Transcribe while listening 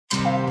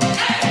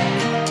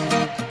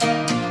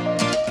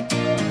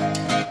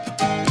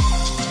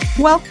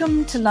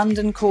Welcome to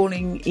London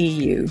Calling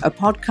EU, a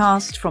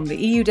podcast from the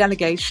EU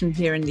delegation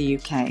here in the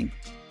UK.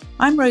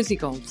 I'm Rosie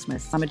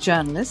Goldsmith. I'm a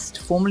journalist,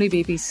 formerly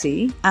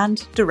BBC,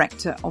 and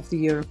director of the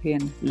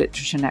European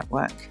Literature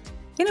Network.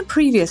 In a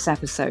previous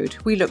episode,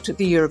 we looked at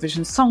the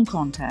Eurovision Song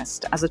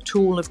Contest as a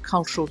tool of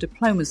cultural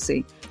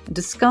diplomacy and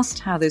discussed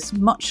how this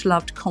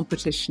much-loved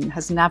competition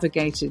has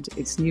navigated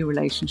its new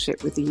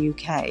relationship with the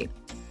UK.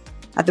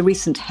 At the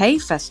recent Hay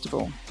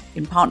Festival,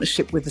 in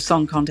partnership with the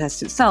song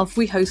contest itself,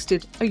 we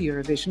hosted a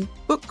Eurovision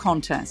book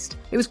contest.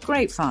 It was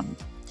great fun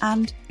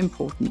and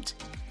important.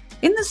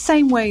 In the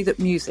same way that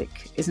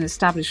music is an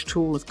established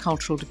tool of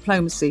cultural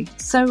diplomacy,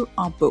 so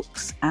are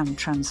books and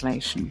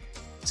translation.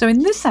 So in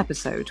this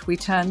episode, we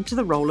turn to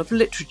the role of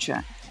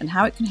literature and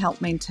how it can help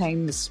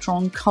maintain the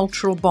strong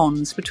cultural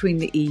bonds between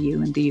the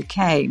EU and the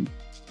UK.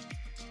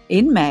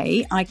 In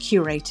May, I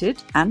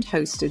curated and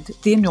hosted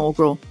the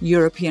inaugural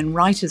European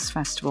Writers'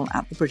 Festival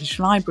at the British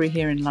Library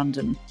here in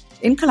London.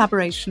 In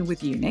collaboration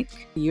with UNIC,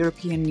 the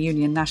European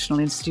Union National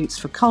Institutes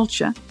for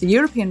Culture, the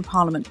European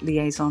Parliament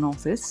Liaison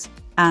Office,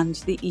 and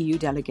the EU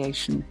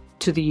delegation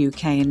to the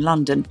UK in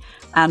London,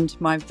 and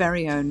my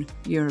very own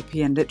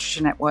European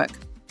Literature Network.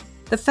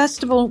 The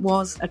festival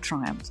was a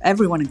triumph.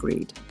 Everyone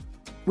agreed.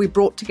 We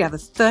brought together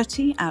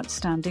 30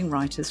 outstanding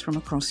writers from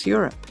across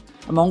Europe.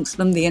 Amongst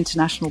them, the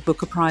International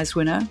Booker Prize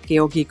winner,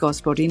 Georgi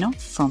Gospodinov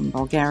from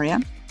Bulgaria,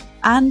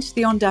 and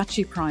the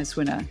Ondaatje Prize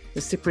winner,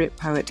 the Cypriot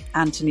poet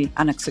Anthony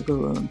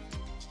Anaxagoron.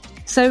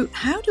 So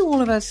how do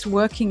all of us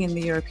working in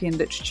the European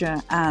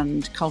literature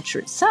and culture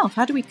itself,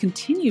 how do we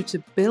continue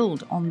to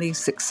build on these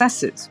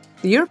successes?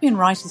 The European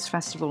Writers'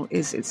 Festival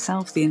is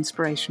itself the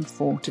inspiration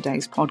for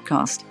today's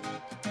podcast.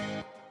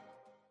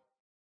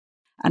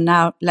 And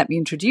now let me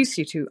introduce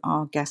you to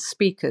our guest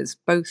speakers,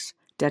 both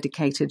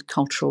dedicated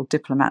cultural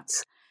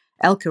diplomats.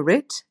 Elke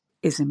Ritt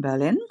is in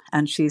Berlin,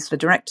 and she's the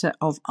Director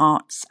of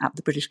Arts at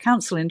the British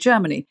Council in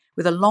Germany,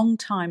 with a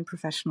long-time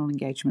professional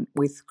engagement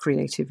with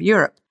Creative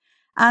Europe.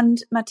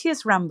 And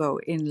Matthias Rambo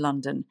in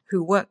London,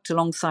 who worked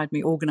alongside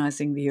me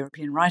organising the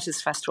European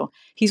Writers' Festival.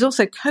 He's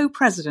also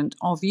co-president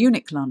of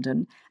UNIC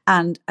London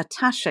and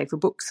attaché for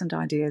books and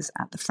ideas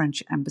at the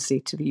French Embassy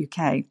to the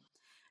UK.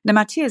 Now,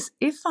 Matthias,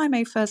 if I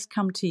may first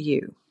come to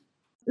you.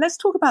 Let's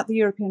talk about the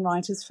European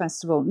Writers'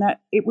 Festival. Now,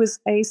 it was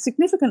a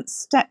significant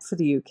step for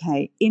the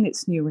UK in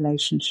its new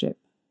relationship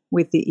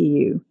with the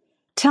EU.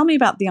 Tell me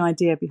about the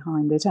idea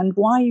behind it and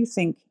why you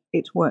think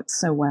it works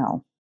so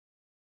well.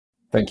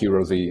 Thank you,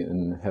 Rosie,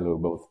 and hello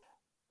both.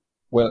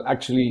 Well,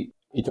 actually,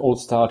 it all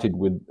started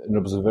with an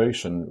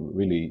observation,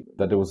 really,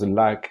 that there was a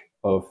lack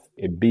of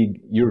a big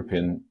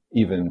European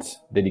event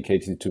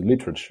dedicated to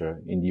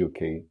literature in the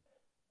UK.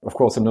 Of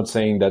course, I'm not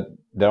saying that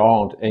there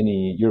aren't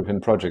any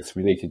European projects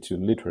related to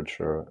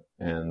literature,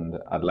 and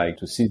I'd like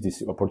to seize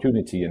this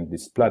opportunity and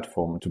this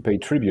platform to pay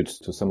tribute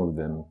to some of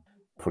them.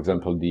 For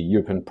example, the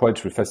European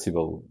Poetry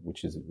Festival,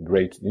 which is a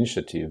great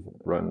initiative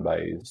run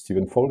by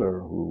Stephen Fowler,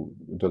 who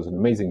does an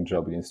amazing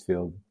job in his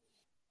field.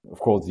 Of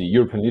course, the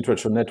European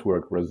Literature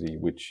Network, Rosie,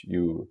 which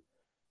you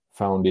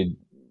founded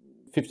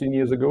 15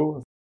 years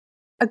ago.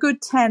 A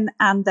good 10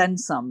 and then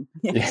some.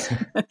 Yes.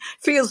 Yeah.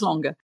 Feels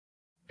longer.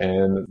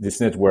 And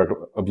this network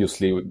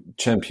obviously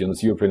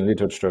champions European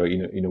literature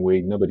in a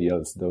way nobody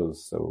else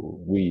does. So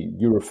we,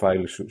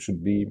 Europhile,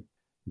 should be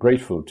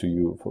grateful to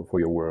you for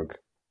your work.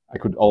 I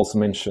could also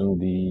mention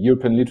the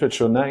European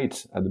Literature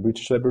Night at the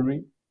British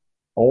Library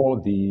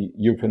or the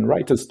European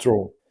Writers'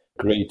 Straw,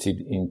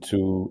 created in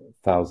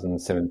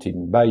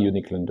 2017 by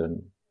UNIC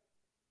London.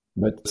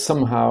 But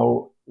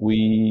somehow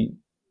we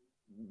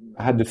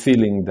had the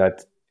feeling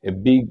that a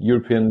big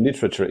European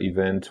literature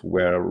event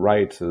where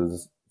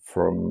writers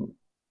from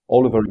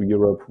all over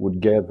Europe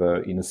would gather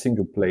in a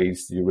single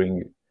place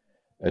during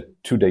a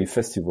 2-day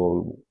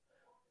festival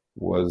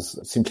was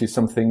simply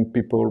something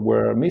people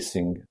were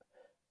missing.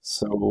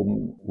 So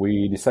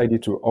we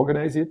decided to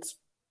organize it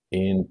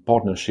in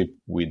partnership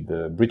with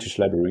the British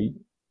Library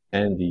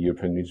and the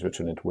European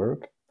Literature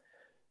Network.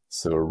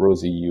 So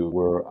Rosie, you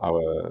were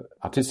our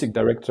artistic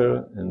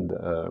director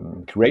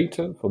and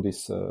curator for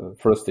this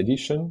first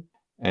edition.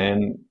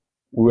 And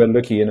we were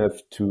lucky enough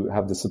to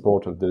have the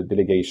support of the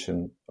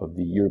delegation of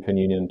the European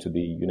Union to the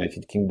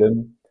United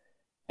Kingdom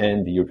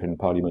and the European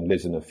Parliament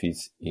Liaison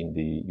Office in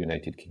the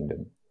United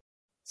Kingdom.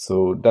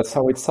 So that's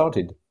how it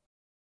started.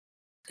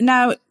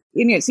 Now,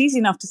 it's easy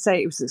enough to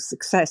say it was a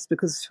success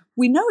because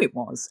we know it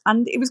was.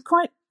 And it was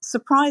quite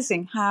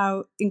surprising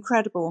how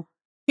incredible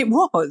it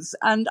was.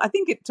 And I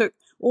think it took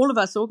all of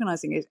us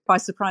organising it by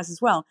surprise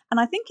as well. And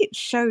I think it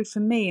showed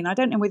for me, and I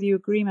don't know whether you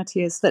agree,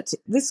 Matthias, that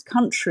this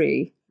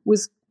country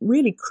was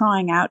really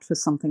crying out for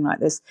something like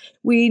this.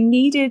 We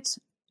needed,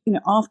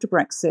 after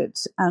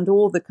Brexit and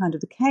all the kind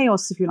of the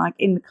chaos, if you like,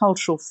 in the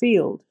cultural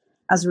field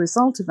as a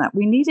result of that,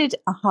 we needed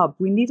a hub.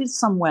 We needed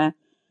somewhere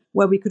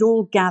where we could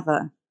all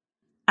gather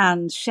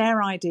and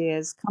share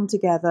ideas, come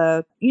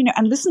together,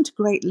 and listen to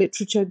great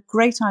literature,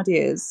 great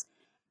ideas,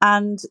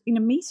 and,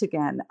 meet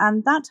again.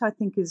 And that, I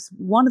think, is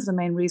one of the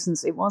main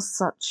reasons it was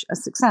such a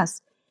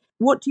success.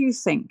 What do you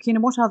think?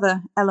 What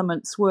other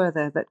elements were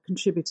there that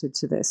contributed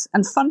to this?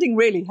 And funding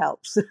really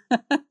helps.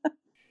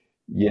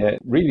 Yeah,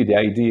 really the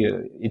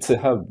idea, it's a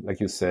hub, like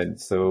you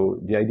said. So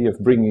the idea of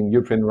bringing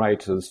European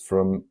writers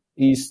from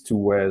east to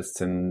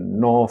west and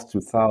north to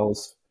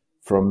south,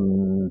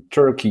 from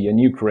Turkey and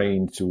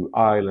Ukraine to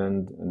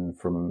Ireland and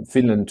from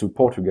Finland to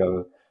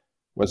Portugal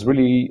was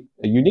really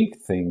a unique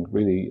thing,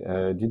 really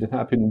didn't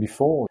happen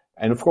before.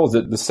 And of course,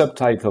 the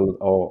subtitle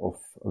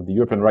of the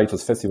European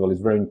Writers Festival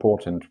is very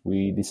important.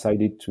 We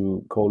decided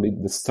to call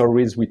it The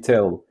Stories We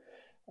Tell.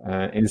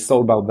 And it's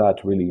all about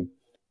that, really.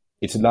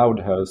 It allowed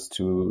us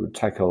to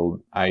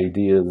tackle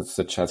ideas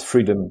such as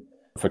freedom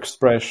of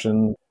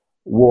expression,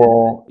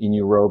 war in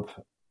Europe,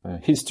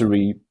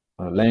 history,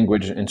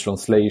 language and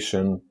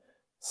translation.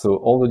 So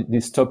all of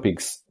these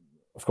topics,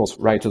 of course,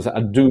 writers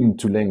are doomed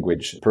to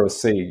language per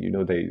se.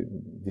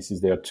 This is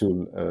their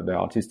tool, their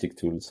artistic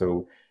tool.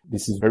 So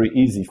this is very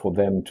easy for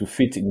them to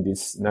fit in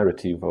this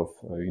narrative of,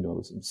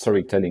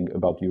 storytelling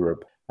about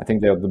Europe. I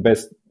think they are the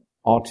best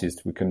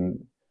artists who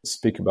can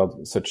speak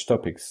about such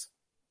topics.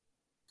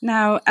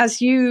 Now,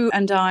 as you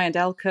and I and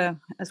Elke,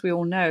 as we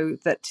all know,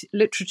 that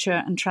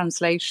literature and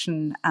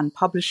translation and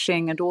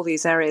publishing and all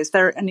these areas,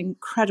 they're an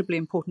incredibly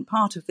important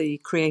part of the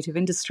creative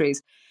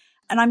industries.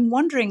 And I'm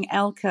wondering,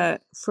 Elke,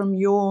 from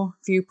your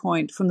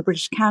viewpoint, from the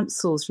British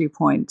Council's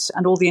viewpoint,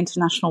 and all the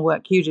international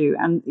work you do,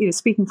 and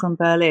speaking from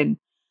Berlin,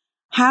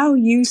 how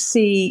you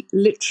see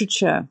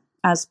literature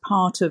as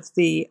part of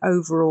the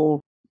overall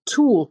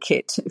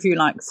toolkit, if you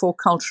like, for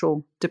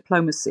cultural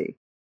diplomacy.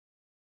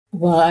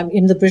 Well, I'm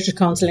in the British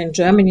Council in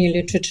Germany.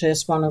 Literature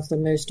is one of the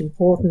most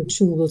important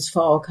tools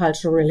for our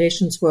cultural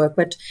relations work.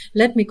 But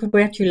let me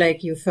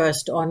congratulate you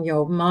first on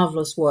your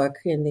marvelous work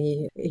in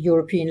the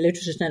European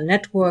Literature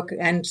Network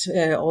and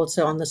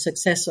also on the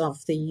success of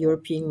the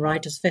European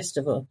Writers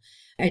Festival.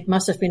 It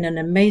must have been an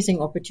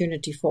amazing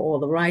opportunity for all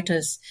the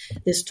writers.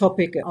 This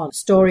topic on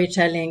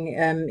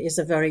storytelling is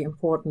a very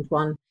important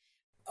one.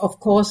 Of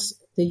course,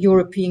 the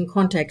European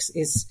context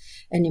is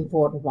an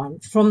important one.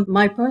 From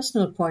my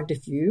personal point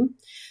of view,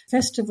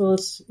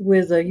 festivals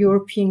with a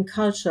European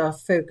culture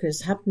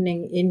focus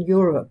happening in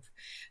Europe,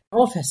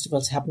 all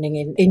festivals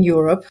happening in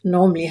Europe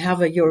normally have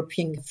a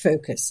European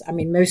focus. I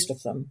mean, most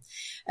of them.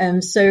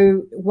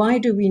 So why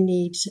do we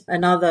need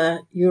another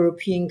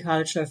European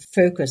culture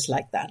focus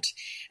like that?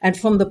 And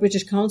from the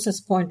British Council's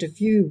point of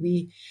view,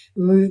 we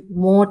move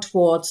more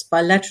towards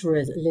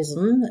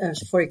bilateralism.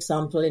 For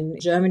example, in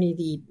Germany,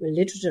 the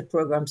literature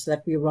programs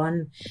that we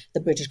run,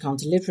 the British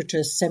Council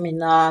Literature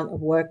Seminar,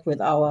 work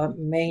with our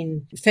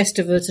main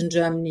festivals in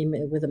Germany,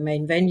 with the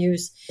main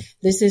venues.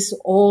 This is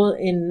all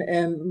in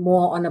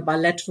more on a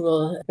bilateral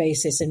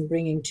basis in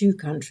bringing two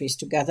countries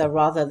together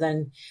rather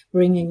than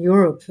bringing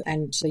Europe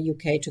and the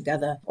UK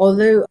together.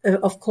 Although,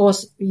 of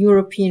course,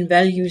 European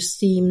values,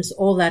 themes,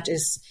 all that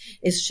is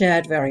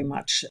shared very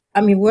much. I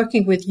mean,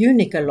 working with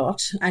UNIC a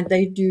lot, and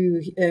they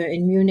do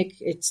in Munich,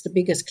 it's the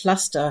biggest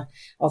cluster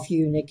of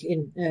UNIC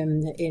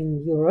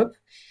in Europe.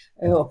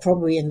 Or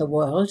probably in the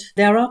world.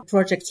 There are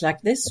projects like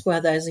this where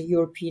there's a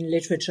European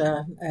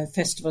Literature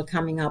Festival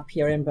coming up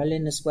here in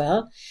Berlin as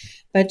well.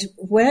 But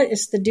where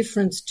is the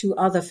difference to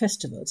other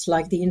festivals,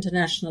 like the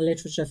International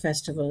Literature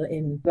Festival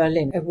in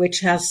Berlin,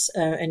 which has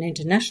an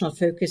international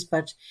focus,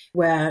 but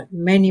where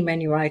many,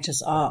 many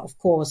writers are, of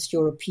course,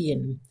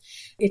 European?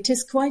 It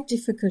is quite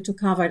difficult to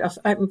carve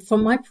out.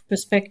 From my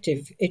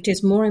perspective, it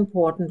is more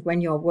important when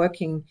you're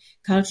working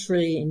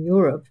culturally in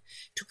Europe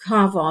to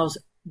carve out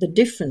the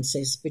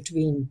differences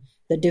between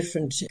the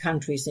different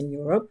countries in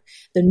Europe,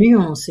 the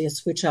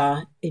nuances which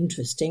are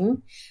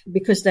interesting,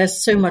 because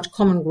there's so much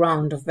common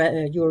ground of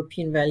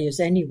European values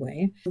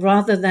anyway,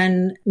 rather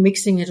than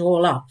mixing it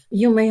all up.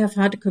 You may have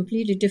had a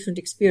completely different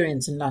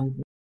experience in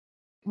London.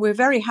 We're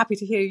very happy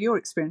to hear your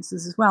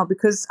experiences as well,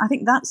 because I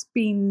think that's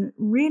been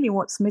really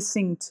what's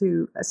missing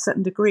to a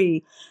certain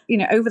degree,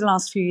 over the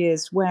last few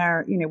years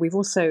where, we've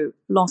also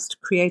lost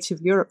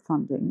Creative Europe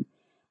funding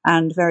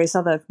and various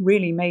other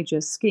really major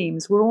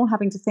schemes. We're all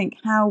having to think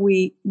how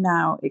we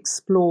now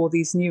explore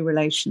these new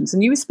relations.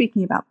 And you were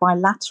speaking about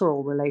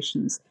bilateral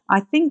relations.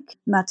 I think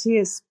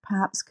Matthias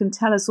perhaps can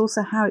tell us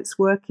also how it's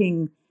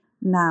working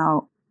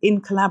now in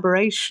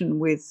collaboration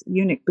with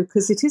UNIC,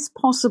 because it is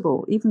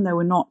possible, even though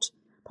we're not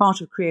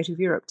part of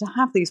Creative Europe, to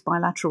have these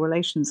bilateral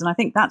relations. And I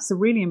think that's a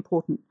really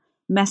important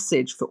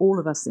message for all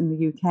of us in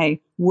the UK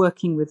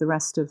working with the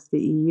rest of the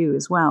EU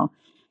as well.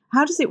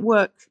 How does it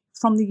work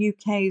from the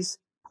UK's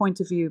point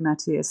of view,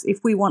 Matthias,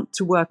 if we want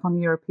to work on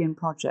European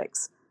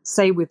projects,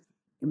 say with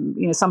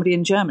somebody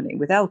in Germany,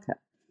 with Elke?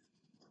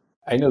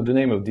 I know the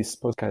name of this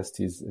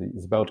podcast is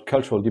about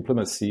cultural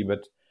diplomacy,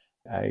 but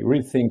I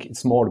really think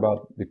it's more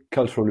about the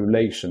cultural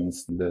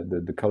relations,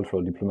 the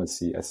cultural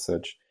diplomacy as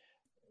such.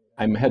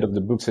 I'm head of the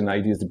Books and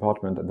Ideas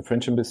department at the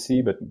French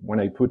Embassy, but when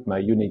I put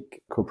my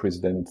UNIC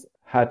co-president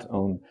hat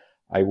on,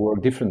 I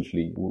work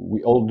differently.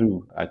 We all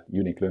do at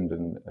UNIC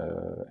London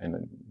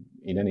and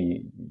in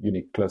any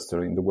UNIC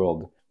cluster in the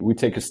world. We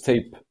take a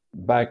step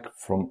back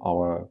from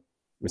our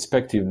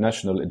respective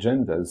national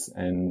agendas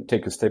and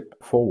take a step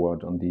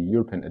forward on the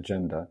European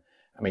agenda.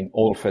 I mean,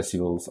 all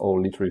festivals,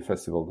 all literary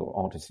festivals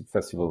or artistic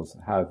festivals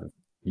have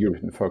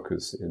European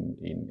focus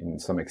in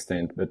some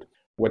extent. But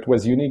what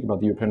was unique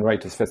about the European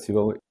Writers'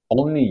 Festival,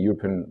 only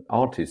European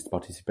artists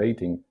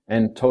participating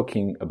and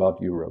talking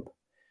about Europe.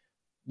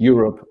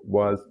 Europe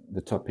was the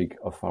topic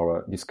of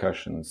our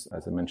discussions,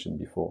 as I mentioned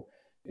before.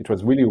 It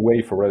was really a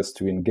way for us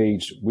to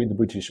engage with the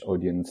British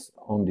audience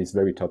on this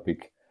very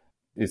topic.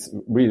 It's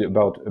really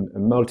about a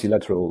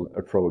multilateral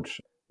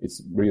approach.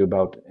 It's really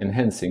about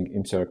enhancing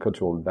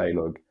intercultural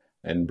dialogue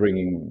and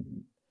bringing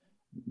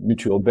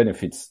mutual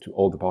benefits to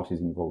all the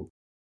parties involved.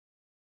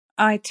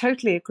 I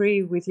totally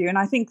agree with you. And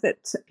I think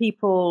that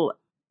people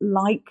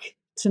like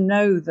to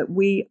know that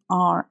we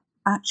are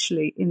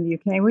actually in the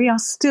UK. We are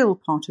still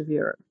part of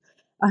Europe.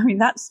 I mean,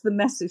 that's the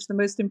message, the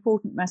most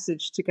important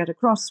message to get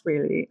across,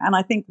 really. And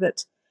I think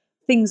that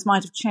things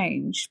might have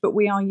changed, but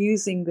we are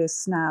using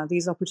this now,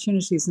 these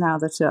opportunities now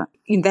that are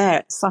in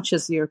there, such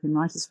as the European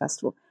Writers'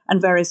 Festival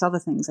and various other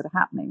things that are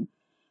happening,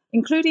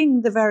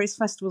 including the various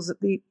festivals that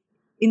the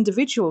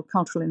individual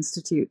cultural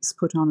institutes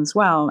put on as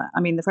well. I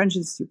mean, the French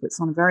Institute puts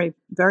on a very,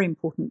 very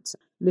important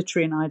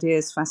literary and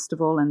ideas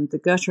festival, and the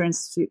Goethe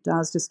Institute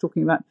does, just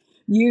talking about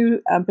you,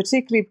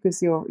 particularly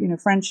because you're,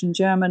 French and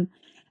German.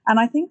 And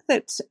I think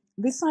that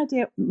this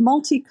idea,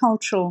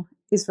 multicultural,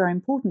 is very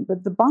important,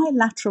 but the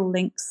bilateral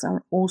links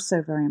are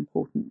also very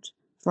important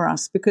for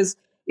us, because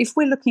if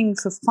we're looking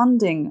for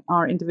funding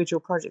our individual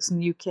projects in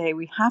the UK,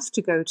 we have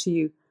to go to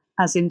you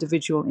as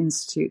individual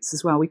institutes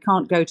as well. We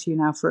can't go to you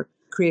now for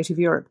Creative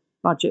Europe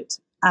budget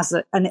as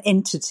an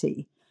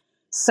entity.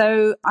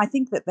 So I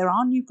think that there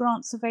are new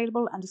grants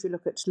available. And if you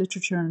look at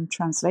literature and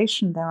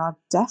translation, there are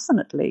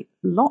definitely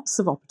lots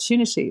of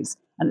opportunities.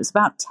 And it's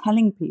about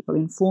telling people,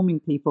 informing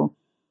people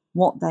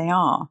what they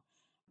are.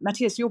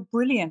 Matthias, you're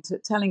brilliant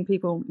at telling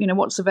people,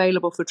 what's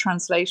available for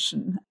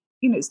translation.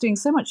 It's doing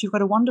so much. You've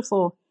got a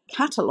wonderful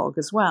catalogue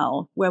as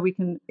well, where we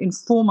can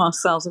inform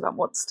ourselves about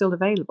what's still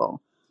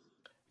available.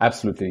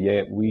 Absolutely,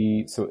 yeah.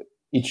 So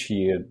each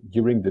year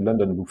during the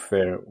London Book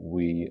Fair,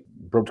 we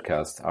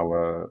broadcast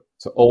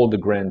all the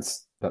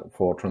grants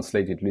for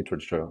translated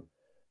literature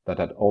that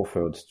had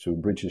offered to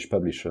British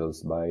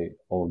publishers by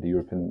all the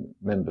European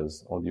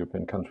members, all the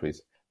European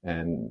countries.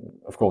 And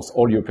of course,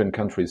 all European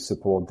countries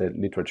support their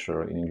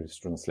literature in English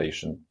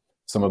translation.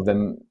 Some of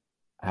them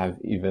have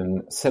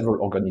even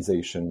several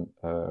organizations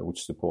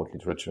which support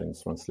literature in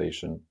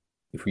translation.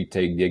 If we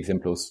take the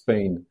example of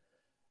Spain,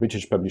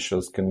 British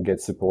publishers can get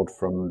support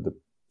from the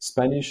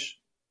Spanish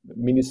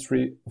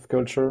Ministry of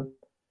Culture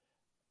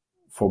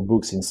for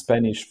books in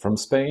Spanish from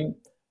Spain,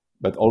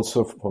 but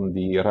also from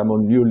the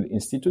Ramon Llull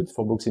Institute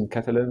for books in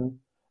Catalan,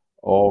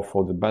 or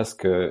for the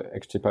Basque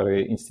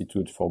Etxepare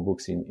Institute for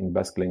books in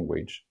Basque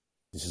language.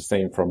 This is the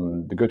same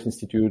from the Goethe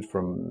Institute,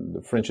 from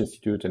the French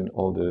Institute, and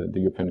all the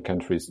European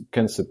countries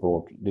can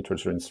support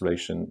literature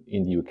installation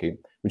in the UK,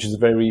 which is a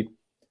very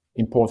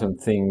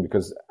important thing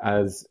because,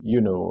 as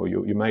you know,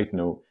 you might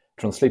know,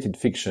 translated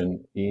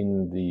fiction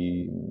in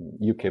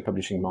the UK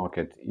publishing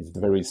market is a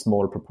very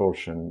small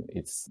proportion.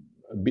 It's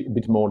a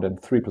bit more than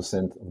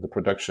 3% of the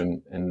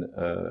production and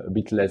a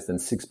bit less than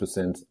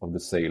 6% of the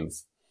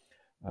sales.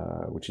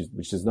 Which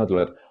is not a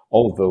lot,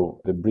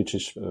 although the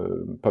British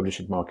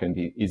publishing market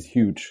is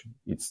huge.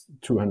 It's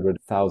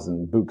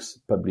 200,000 books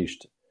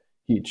published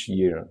each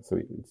year, so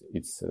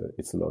it's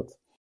a lot.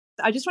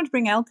 I just want to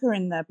bring Elke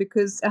in there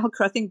because Elke,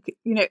 I think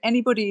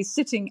anybody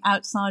sitting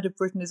outside of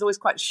Britain is always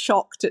quite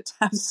shocked at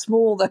how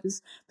small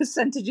those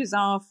percentages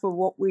are for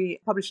what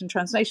we publish in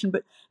translation.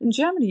 But in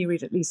Germany, you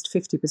read at least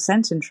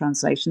 50% in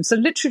translation. So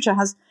literature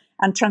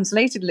and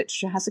translated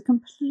literature has a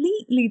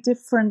completely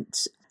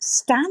different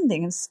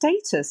standing and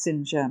status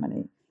in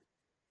Germany.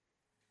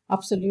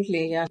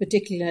 Absolutely, yeah.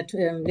 Particularly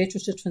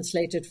literature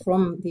translated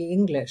from the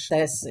English.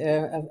 There's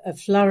a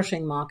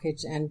flourishing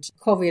market, and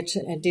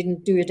COVID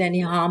didn't do it any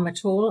harm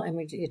at all. I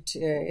mean,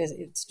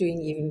 it's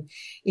doing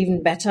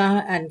even better.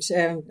 And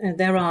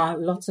there are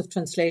lots of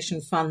translation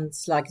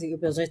funds like the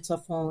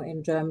Übersetzerfonds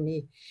in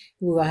Germany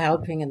who are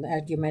helping. And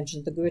you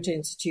mentioned the Goethe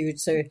Institute.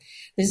 So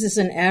this is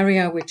an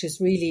area which is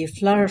really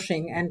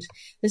flourishing. And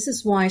this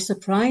is why,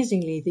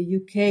 surprisingly, the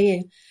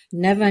UK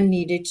never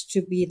needed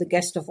to be the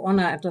guest of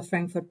honor at the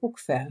Frankfurt Book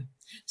Fair.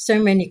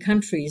 So many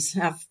countries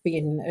have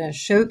been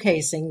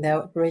showcasing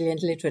their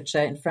brilliant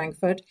literature in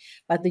Frankfurt,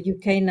 but the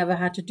UK never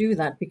had to do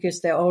that because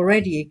they're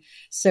already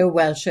so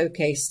well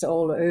showcased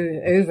all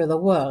over the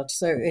world.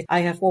 So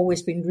I have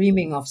always been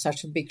dreaming of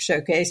such a big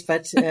showcase,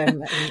 but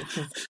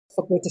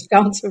for British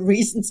Council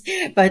reasons,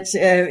 but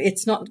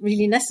it's not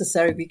really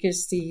necessary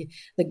because the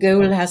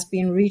goal has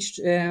been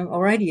reached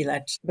already,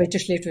 that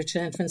British literature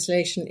and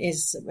translation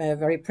is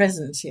very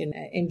present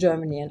in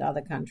Germany and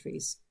other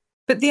countries.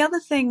 But the other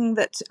thing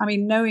that, I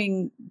mean,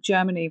 knowing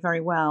Germany very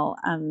well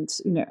and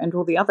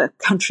all the other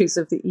countries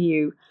of the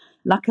EU,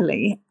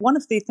 luckily, one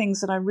of the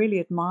things that I really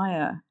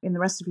admire in the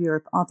rest of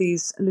Europe are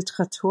these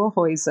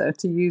Literaturhäuser,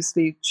 to use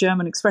the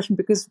German expression,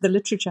 because the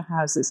literature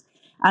houses.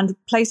 and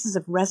places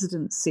of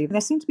residency.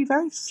 There seem to be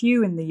very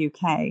few in the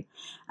UK.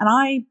 And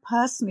I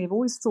personally have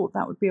always thought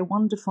that would be a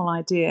wonderful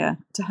idea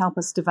to help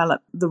us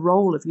develop the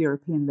role of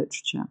European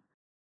literature.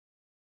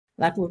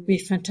 That would be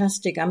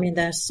fantastic. I mean,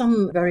 there's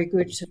some very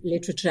good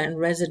literature and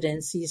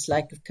residencies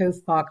like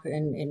Cove Park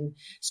in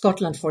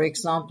Scotland, for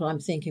example, I'm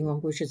thinking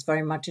of, which is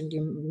very much in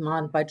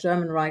demand by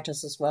German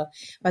writers as well.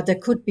 But there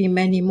could be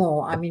many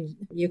more. I mean,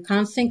 you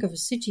can't think of a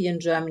city in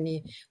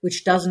Germany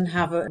which doesn't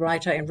have a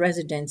writer in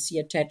residency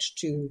attached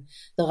to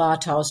the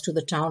Rathaus, to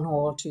the town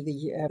hall, to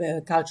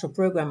the cultural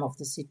program of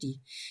the city.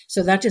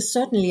 So that is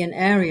certainly an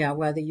area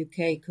where the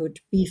UK could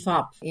beef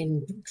up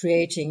in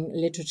creating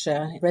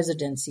literature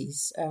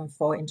residencies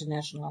for international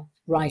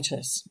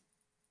writers.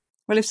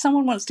 Well, if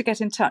someone wants to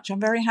get in touch, I'm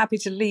very happy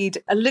to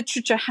lead a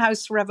literature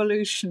house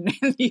revolution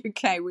in the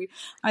UK.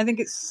 I think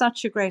it's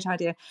such a great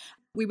idea.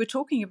 We were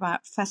talking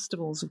about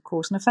festivals, of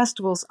course, and the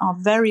festivals are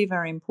very,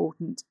 very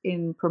important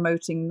in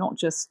promoting not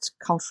just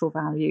cultural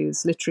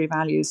values, literary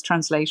values,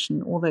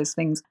 translation, all those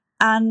things.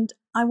 And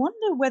I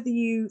wonder whether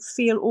you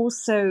feel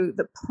also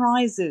that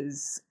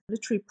prizes,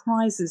 literary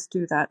prizes,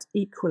 do that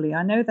equally.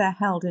 I know they're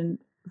held in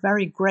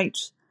very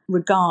great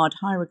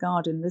high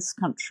regard in this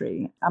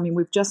country. I mean,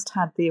 we've just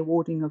had the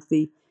awarding of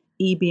the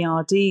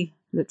EBRD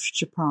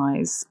Literature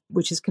Prize,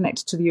 which is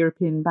connected to the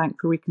European Bank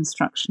for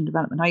Reconstruction and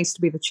Development. I used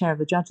to be the chair of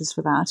the judges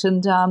for that.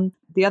 And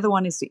the other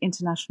one is the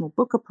International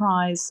Booker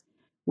Prize,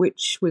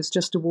 which was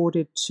just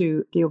awarded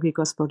to Georgi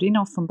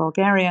Gospodinov from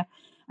Bulgaria.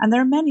 And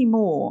there are many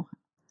more.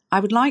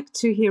 I would like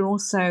to here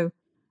also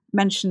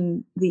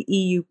mention the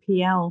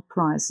EUPL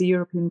Prize, the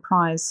European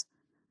Prize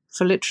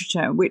for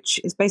Literature,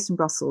 which is based in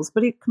Brussels,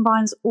 but it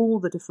combines all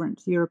the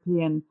different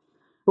European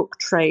book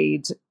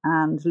trade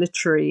and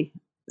literary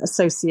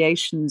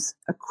associations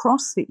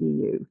across the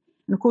EU.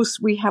 And of course,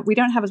 we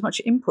don't have as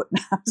much input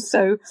now.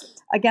 So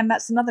again,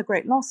 that's another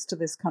great loss to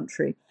this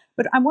country.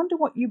 But I wonder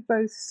what you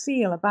both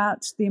feel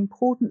about the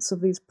importance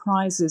of these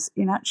prizes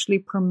in actually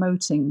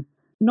promoting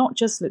not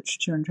just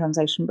literature and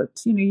translation,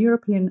 but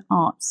European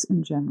arts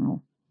in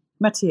general.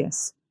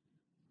 Matthias.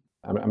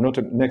 I'm not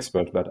an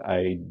expert, but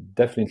I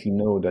definitely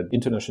know that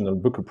International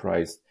Booker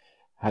Prize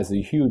has a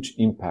huge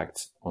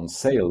impact on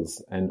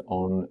sales and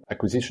on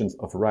acquisitions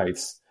of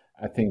rights.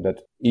 I think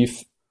that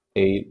if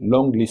a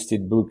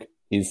long-listed book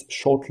is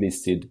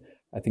shortlisted,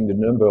 I think the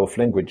number of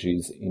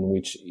languages in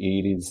which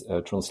it is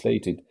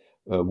translated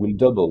will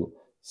double.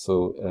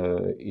 So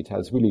it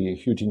has really a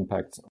huge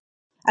impact.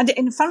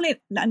 And funnily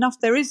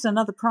enough, there is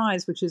another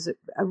prize, which is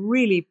a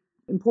really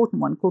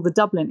important one called the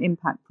Dublin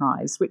Impact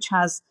Prize, which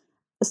has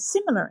a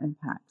similar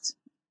impact,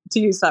 to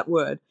use that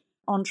word,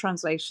 on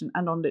translation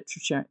and on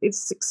literature.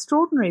 It's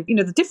extraordinary,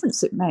 the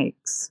difference it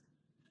makes.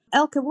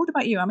 Elke, what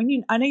about you? I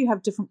mean, I know you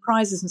have different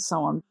prizes and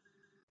so on.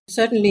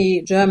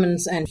 Certainly,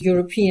 Germans and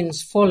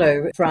Europeans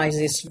follow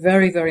prizes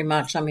very, very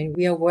much. I mean,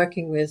 we are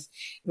working with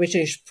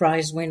British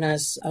prize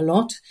winners a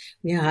lot.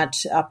 We had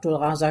Abdul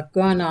Razak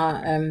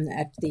Gurna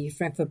at the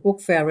Frankfurt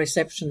Book Fair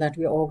reception that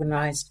we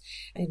organized,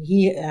 and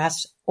he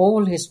has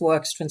all his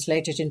works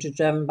translated into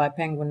German by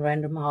Penguin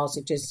Random House.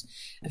 It is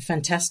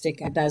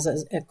fantastic, and there's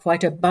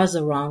quite a buzz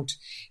around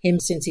him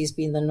since he's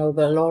been the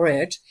Nobel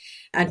laureate.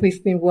 And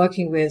we've been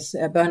working with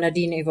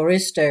Bernardine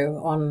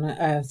Evaristo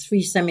on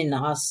 3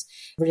 seminars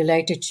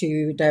related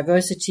to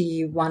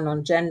diversity, one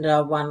on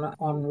gender, one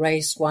on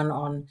race, one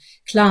on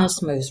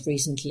class most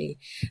recently.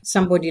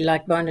 Somebody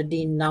like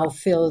Bernardine now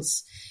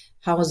fills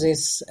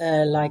houses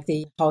like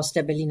the Haus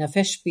der Berliner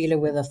Festspiele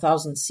with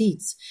 1,000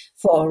 seats.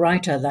 For a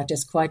writer, that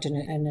is quite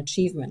an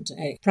achievement.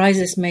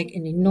 Prizes make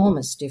an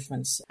enormous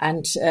difference,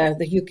 and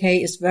the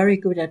UK is very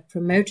good at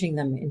promoting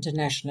them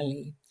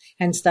internationally.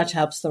 Hence, that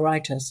helps the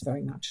writers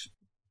very much.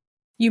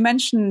 You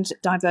mentioned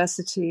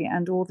diversity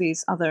and all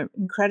these other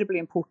incredibly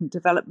important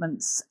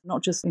developments,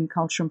 not just in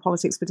culture and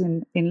politics, but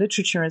in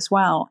literature as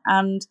well.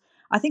 And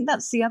I think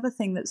that's the other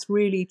thing that's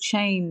really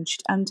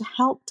changed and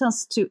helped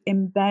us to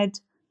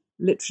embed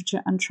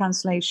literature and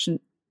translation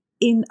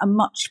in a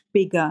much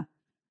bigger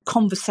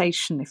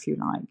conversation, if you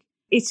like.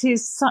 It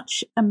is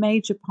such a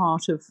major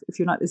part of, if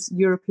you like, this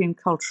European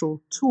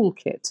cultural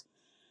toolkit.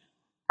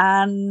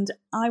 And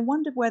I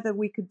wondered whether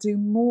we could do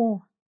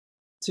more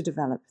to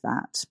develop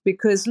that,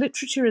 because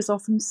literature is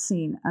often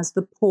seen as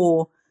the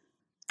poor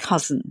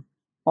cousin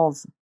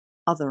of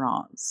other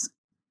arts.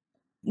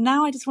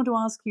 Now I just want to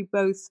ask you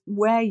both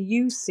where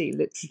you see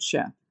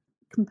literature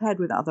compared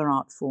with other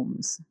art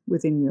forms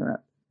within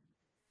Europe.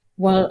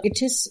 Well,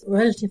 it is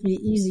relatively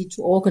easy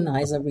to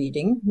organize a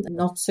reading,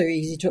 not so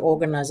easy to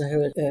organize a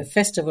whole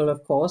festival,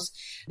 of course,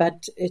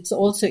 but it's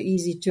also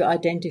easy to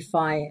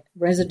identify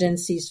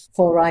residencies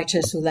for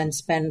writers who then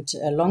spend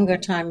a longer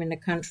time in the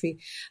country.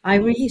 I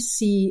really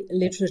see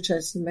literature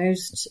as the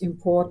most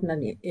important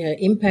and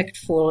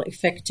impactful,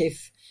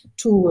 effective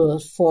tool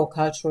for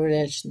cultural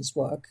relations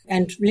work.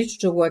 And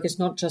literature work is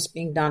not just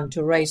being done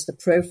to raise the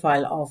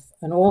profile of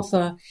an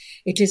author.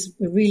 It is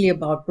really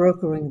about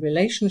brokering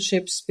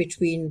relationships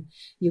between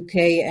UK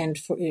and,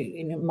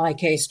 in my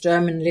case,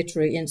 German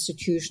literary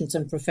institutions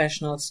and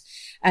professionals.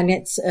 And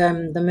it's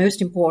the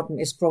most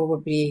important is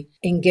probably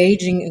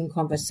engaging in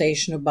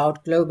conversation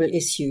about global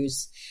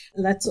issues.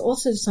 That's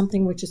also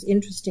something which is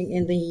interesting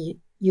in the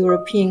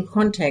European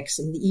context,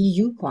 in the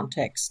EU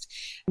context.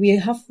 We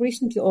have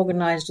recently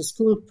organized a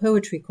school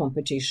poetry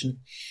competition,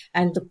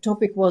 and the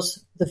topic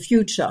was the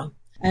future.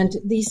 And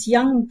these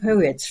young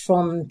poets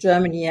from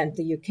Germany and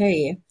the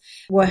UK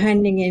were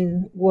handing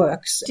in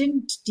works,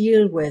 didn't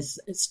deal with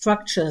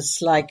structures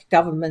like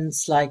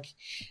governments, like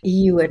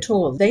EU at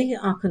all. They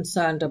are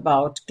concerned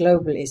about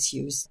global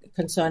issues,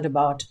 concerned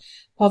about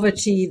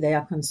poverty, they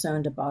are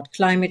concerned about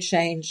climate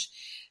change,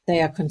 they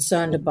are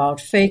concerned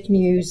about fake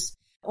news.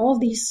 All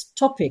these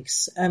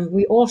topics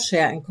we all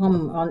share in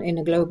common in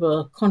a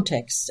global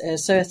context.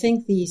 So I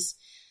think these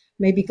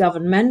maybe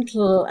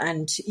governmental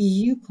and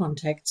EU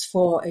contacts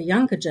for a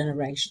younger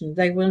generation,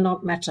 they will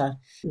not matter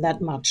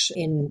that much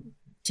in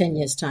 10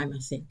 years' time, I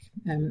think.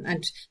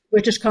 And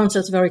British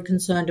Council is very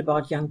concerned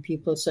about young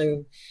people,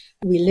 so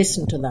we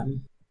listen to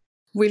them.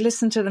 We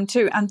listen to them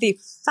too. And the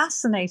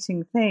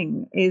fascinating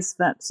thing is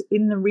that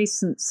in the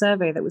recent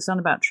survey that was done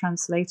about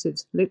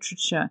translated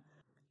literature,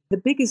 the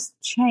biggest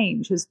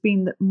change has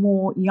been that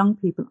more young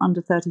people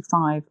under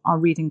 35 are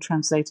reading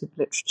translated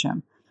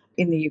literature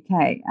in the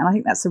UK. And I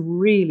think that's a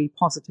really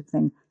positive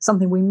thing,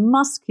 something we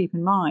must keep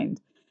in mind.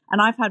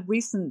 And I've had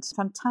recent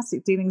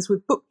fantastic dealings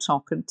with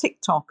BookTok and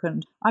TikTok,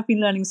 and I've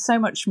been learning so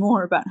much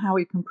more about how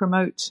we can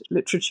promote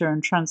literature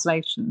and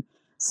translation.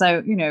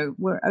 So,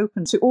 we're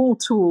open to all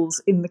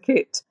tools in the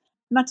kit.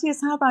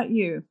 Matthias, how about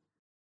you?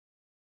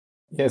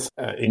 Yes,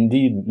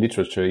 indeed,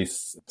 literature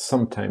is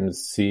sometimes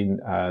seen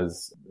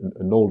as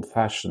an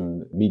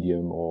old-fashioned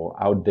medium or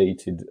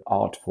outdated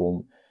art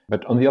form.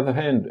 But on the other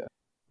hand,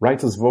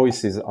 writers'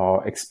 voices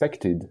are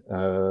expected.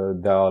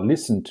 They are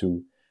listened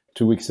to.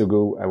 2 weeks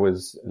ago, I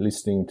was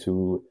listening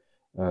to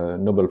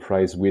Nobel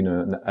Prize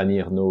winner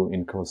Annie Ernaux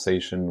in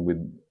conversation with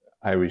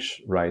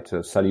Irish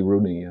writer Sally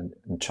Rooney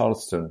in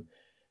Charleston.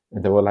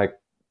 And there were like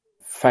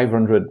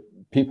 500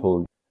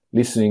 people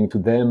listening to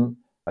them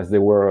as they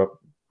were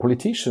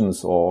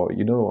politicians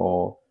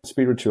or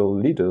spiritual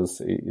leaders.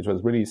 It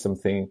was really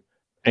something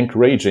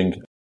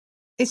encouraging.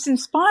 It's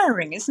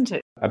inspiring, isn't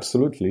it?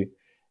 Absolutely.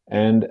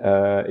 And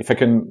if I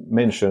can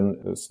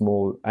mention a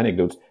small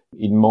anecdote,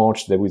 in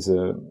March there was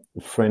a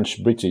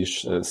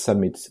French-British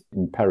summit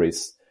in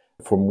Paris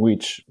from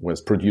which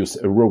was produced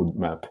a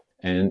roadmap.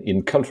 And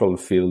in cultural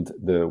field,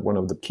 one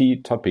of the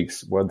key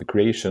topics was the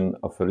creation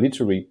of a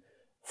literary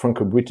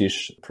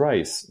Franco-British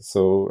prize.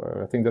 So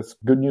I think that's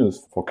good news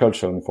for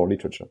culture and for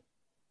literature.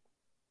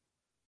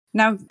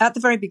 Now, at the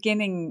very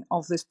beginning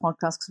of this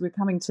podcast, because we're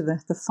coming to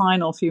the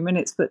final few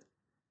minutes, but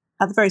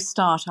at the very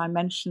start, I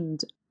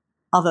mentioned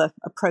other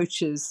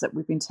approaches that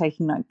we've been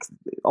taking, like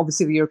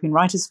obviously the European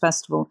Writers'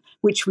 Festival,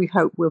 which we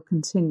hope will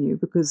continue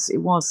because it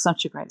was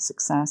such a great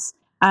success.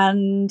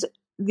 And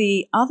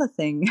the other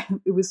thing,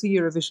 it was the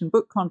Eurovision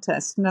Book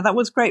Contest. Now, that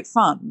was great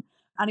fun.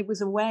 And it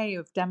was a way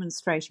of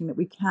demonstrating that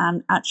we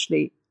can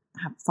actually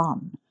have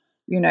fun,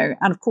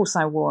 And of course,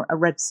 I wore a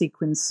red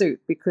sequin suit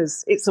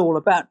because it's all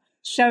about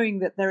showing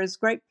that there is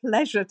great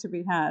pleasure to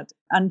be had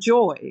and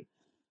joy.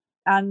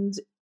 And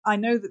I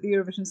know that the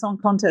Eurovision Song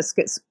Contest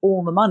gets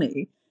all the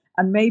money,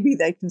 and maybe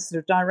they can sort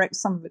of direct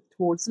some of it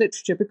towards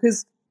literature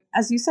because,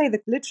 as you say,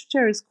 the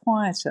literature is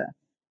quieter,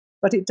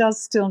 but it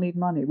does still need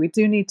money. We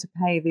do need to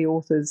pay the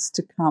authors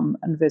to come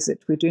and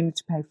visit. We do need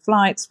to pay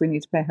flights. We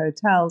need to pay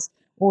hotels,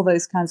 all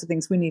those kinds of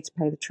things. We need to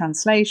pay the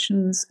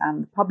translations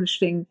and the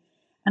publishing.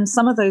 And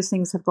some of those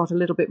things have got a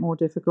little bit more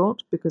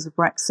difficult because of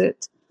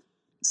Brexit.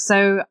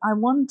 So I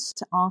want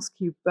to ask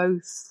you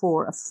both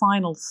for a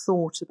final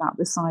thought about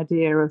this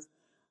idea of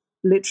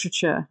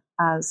literature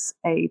as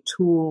a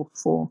tool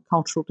for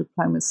cultural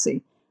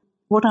diplomacy.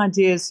 What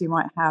ideas you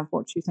might have,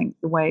 what do you think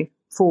the way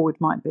forward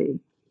might be?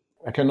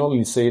 I can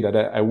only say that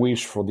I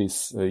wish for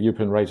this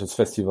European Writers'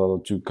 Festival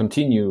to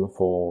continue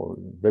for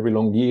very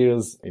long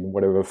years in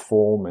whatever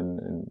form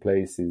and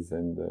places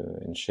and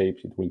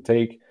shapes it will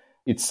take.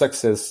 Its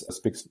success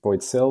speaks for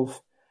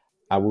itself.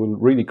 I will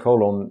really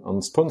call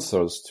on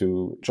sponsors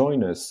to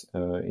join us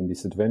in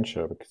this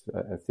adventure because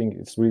I think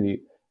it's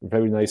really a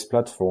very nice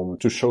platform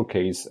to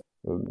showcase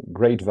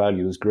great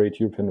values, great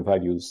European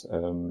values,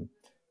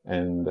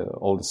 and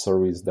all the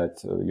stories that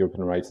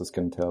European writers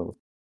can tell.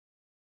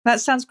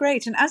 That sounds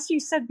great. And as you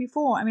said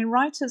before,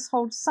 writers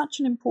hold such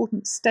an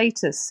important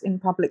status in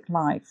public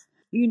life.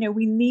 We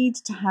need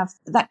to have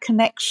that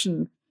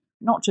connection,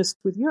 not just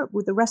with Europe,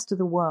 with the rest of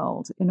the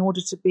world, in order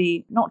to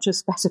be not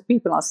just better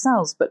people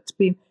ourselves, but to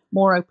be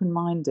more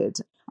open-minded.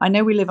 I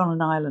know we live on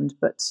an island,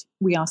 but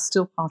we are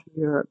still part of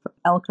Europe.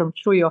 Elke, I'm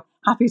sure you're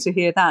happy to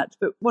hear that.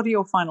 But what are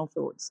your final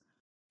thoughts?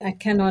 I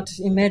cannot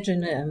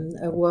imagine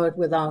a world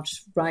without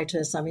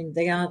writers.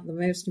 They are the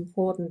most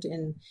important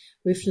in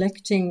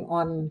reflecting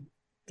on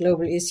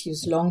global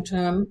issues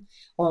long-term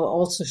or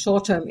also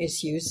short-term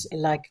issues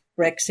like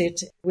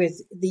Brexit.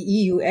 With the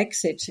EU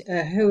exit,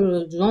 a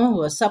whole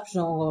genre,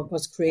 subgenre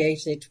was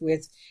created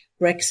with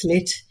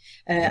Brexit,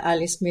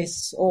 Ali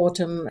Smith's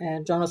Autumn,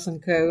 Jonathan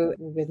Coe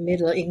with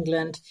Middle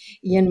England,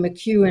 Ian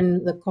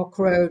McEwan, The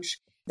Cockroach.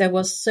 There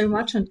was so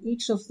much, and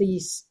each of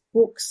these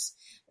books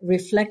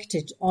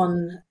reflected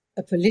on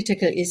a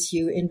political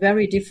issue in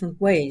very different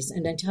ways,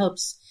 and it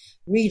helps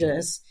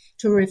readers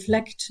to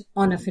reflect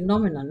on a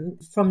phenomenon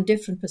from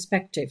different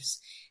perspectives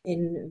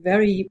in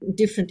very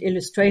different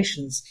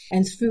illustrations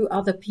and through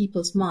other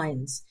people's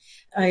minds.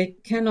 I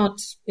cannot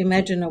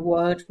imagine a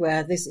world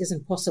where this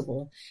isn't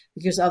possible,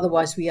 because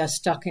otherwise we are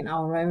stuck in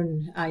our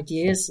own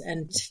ideas,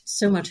 and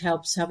so much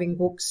helps having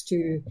books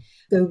to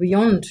go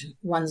beyond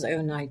one's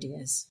own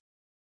ideas.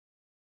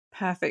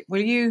 Perfect.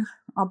 Well, you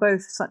are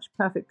both such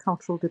perfect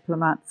cultural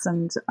diplomats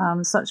and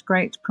such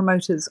great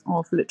promoters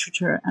of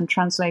literature and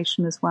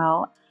translation as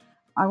well.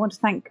 I want to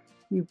thank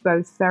you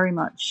both very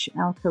much,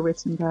 Elke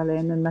Ritt in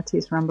Berlin and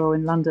Matthias Rambaud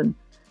in London,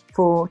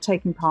 for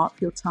taking part,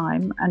 for your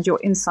time and your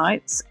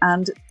insights.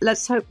 And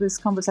let's hope this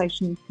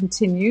conversation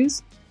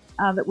continues,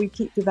 that we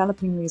keep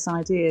developing these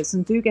ideas.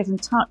 And do get in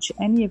touch,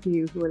 any of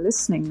you who are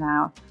listening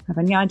now, have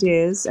any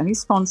ideas, any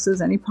sponsors,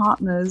 any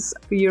partners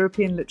for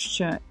European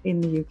literature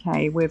in the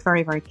UK. We're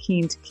very, very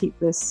keen to keep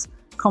this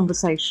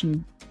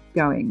conversation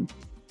going.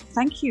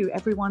 Thank you,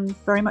 everyone,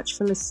 very much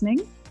for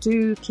listening.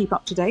 Do keep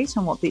up to date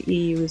on what the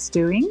EU is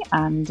doing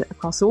and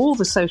across all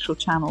the social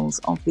channels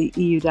of the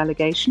EU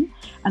delegation.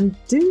 And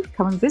do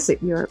come and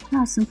visit Europe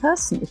House in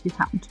person if you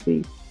happen to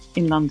be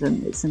in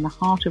London. It's in the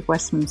heart of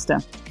Westminster.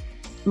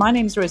 My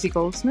name is Rosie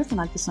Goldsmith, and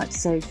I'd just like to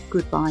say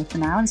goodbye for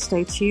now and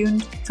stay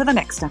tuned for the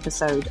next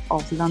episode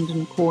of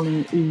London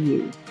Calling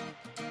EU.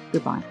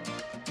 Goodbye.